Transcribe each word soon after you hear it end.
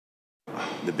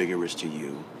The bigger risk to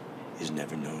you is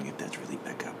never knowing if that's really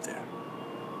back up there.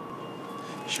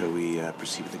 Shall we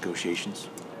proceed with negotiations?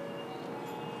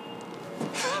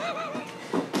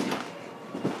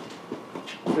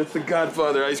 It's the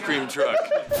Godfather ice cream truck.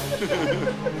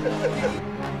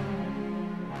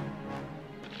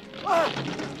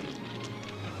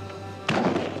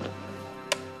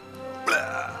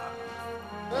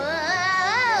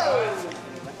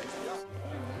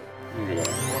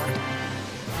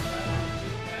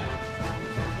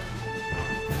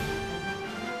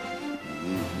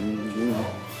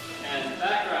 And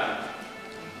background.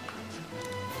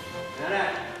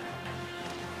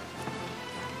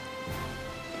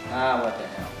 Ah, what the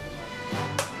hell.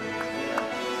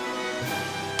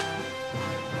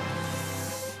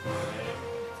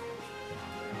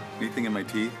 Anything in my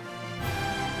teeth?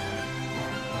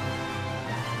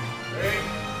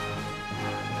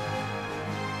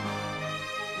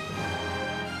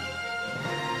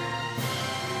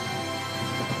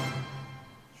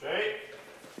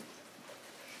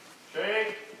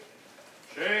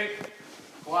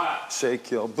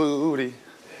 Shake your booty,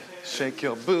 shake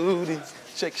your booty,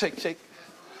 shake, shake, shake.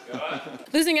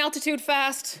 Losing altitude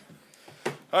fast.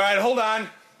 All right, hold on.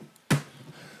 And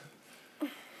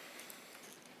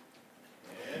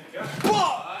go.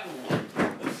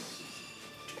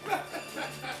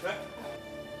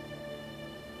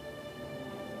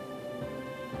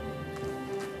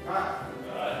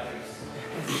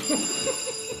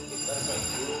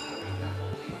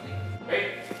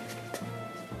 Wait.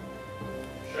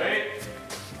 Shake.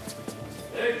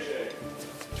 Big shake.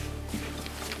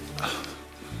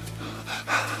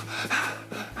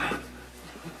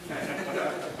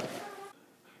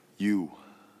 You,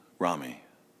 Rami,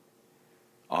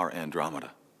 are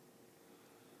Andromeda.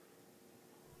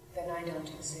 Then I don't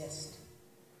exist.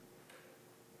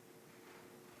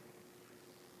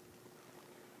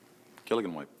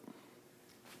 Gilligan White.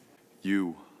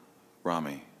 You,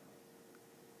 Rami,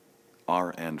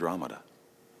 are Andromeda.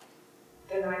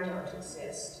 Then I don't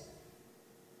exist.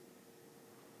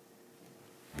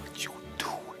 But you do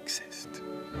exist.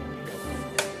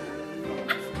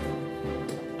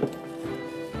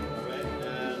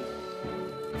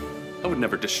 I would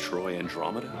never destroy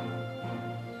Andromeda.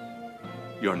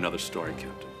 You're another story,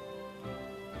 Captain.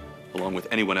 Along with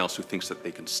anyone else who thinks that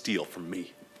they can steal from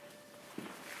me.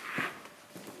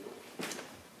 This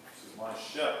is my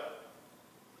show.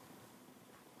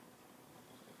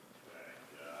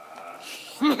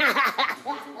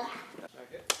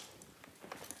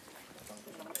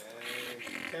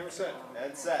 Camera set.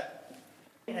 And set.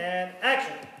 And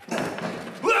action.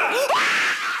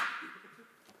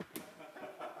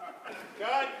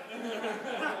 Cut.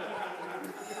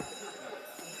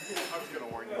 I was gonna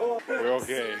warn you. We're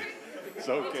okay. It's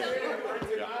okay. Yeah. We're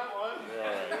all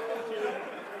right.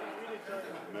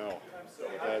 No.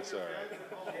 That's all right.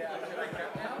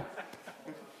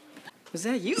 Was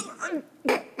that you?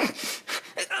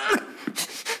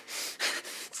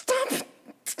 Stop it!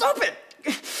 Stop it!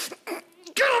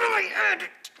 Get out of my head!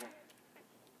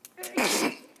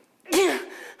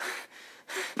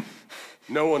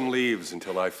 No one leaves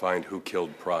until I find who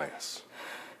killed Prius.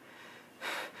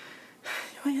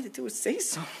 All you had to do was say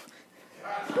so.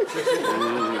 I'm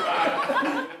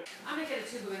gonna get a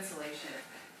tube of insulation.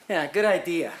 Yeah, good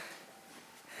idea.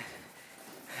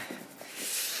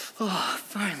 Oh,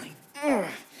 finally.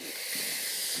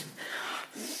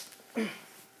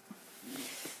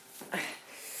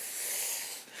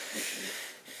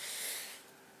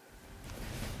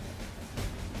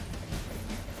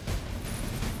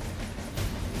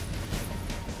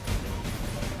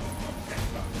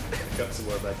 Got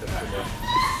somewhere back there.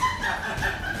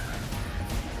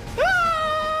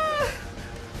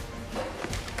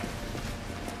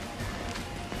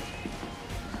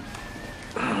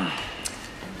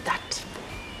 That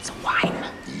is a wine.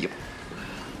 Yep.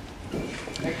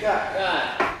 Hey,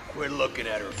 God. We're looking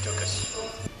at her, took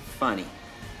us. Funny.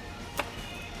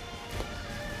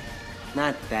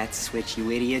 Not that switch, you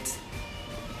idiot.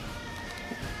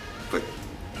 But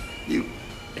you...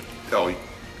 Oh,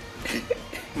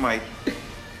 Mike.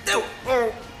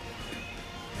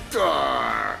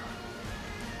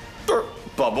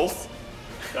 Bubbles.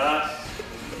 Cut.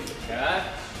 Cut.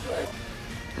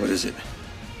 What is it?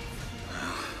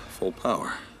 Full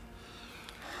power.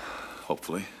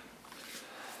 Hopefully.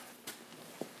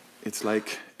 It's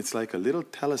like a little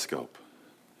telescope.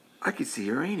 I could see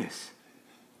Uranus.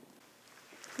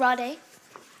 Rade,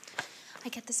 I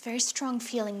get this very strong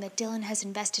feeling that Dylan has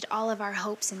invested all of our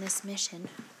hopes in this mission.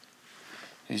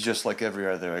 He's just like every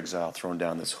other exile thrown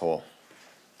down this hole.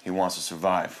 He wants to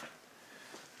survive.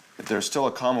 If there's still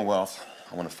a Commonwealth,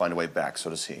 I want to find a way back, so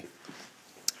does he.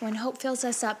 When hope fills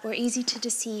us up, we're easy to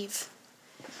deceive.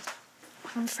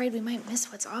 I'm afraid we might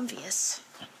miss what's obvious.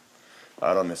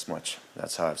 I don't miss much.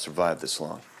 That's how I've survived this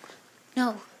long.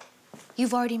 No,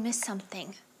 you've already missed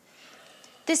something.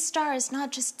 This star is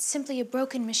not just simply a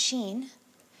broken machine.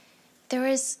 There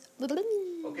is...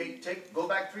 Okay, go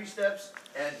back 3 steps,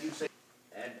 and you say,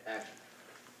 and action.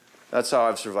 That's how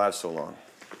I've survived so long.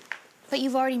 But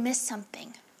you've already missed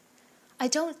something. I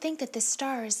don't think that this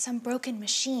star is some broken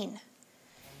machine.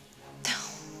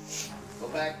 Go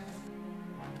back.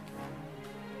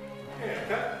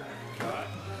 Cut.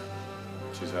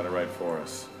 She's had it right for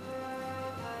us.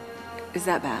 Is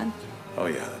that bad? Oh,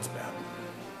 yeah, that's bad.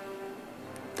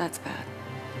 That's bad.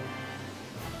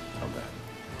 How bad?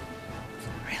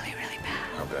 Really, really bad.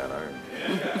 How bad are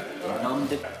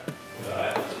you?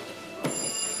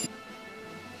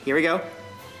 Here we go.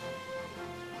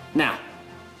 Now,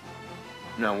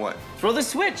 Now what? throw the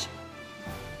switch.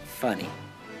 Funny.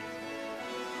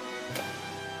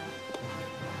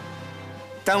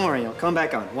 Don't worry, it'll come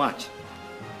back on. Watch.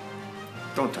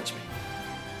 Don't touch me.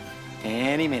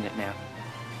 Any minute now.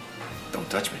 Don't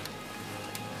touch me.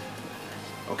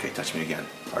 Okay, touch me again.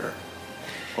 Harder.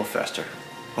 Or faster.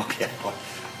 Okay.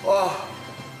 Oh,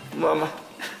 Mama.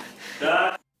 Cut.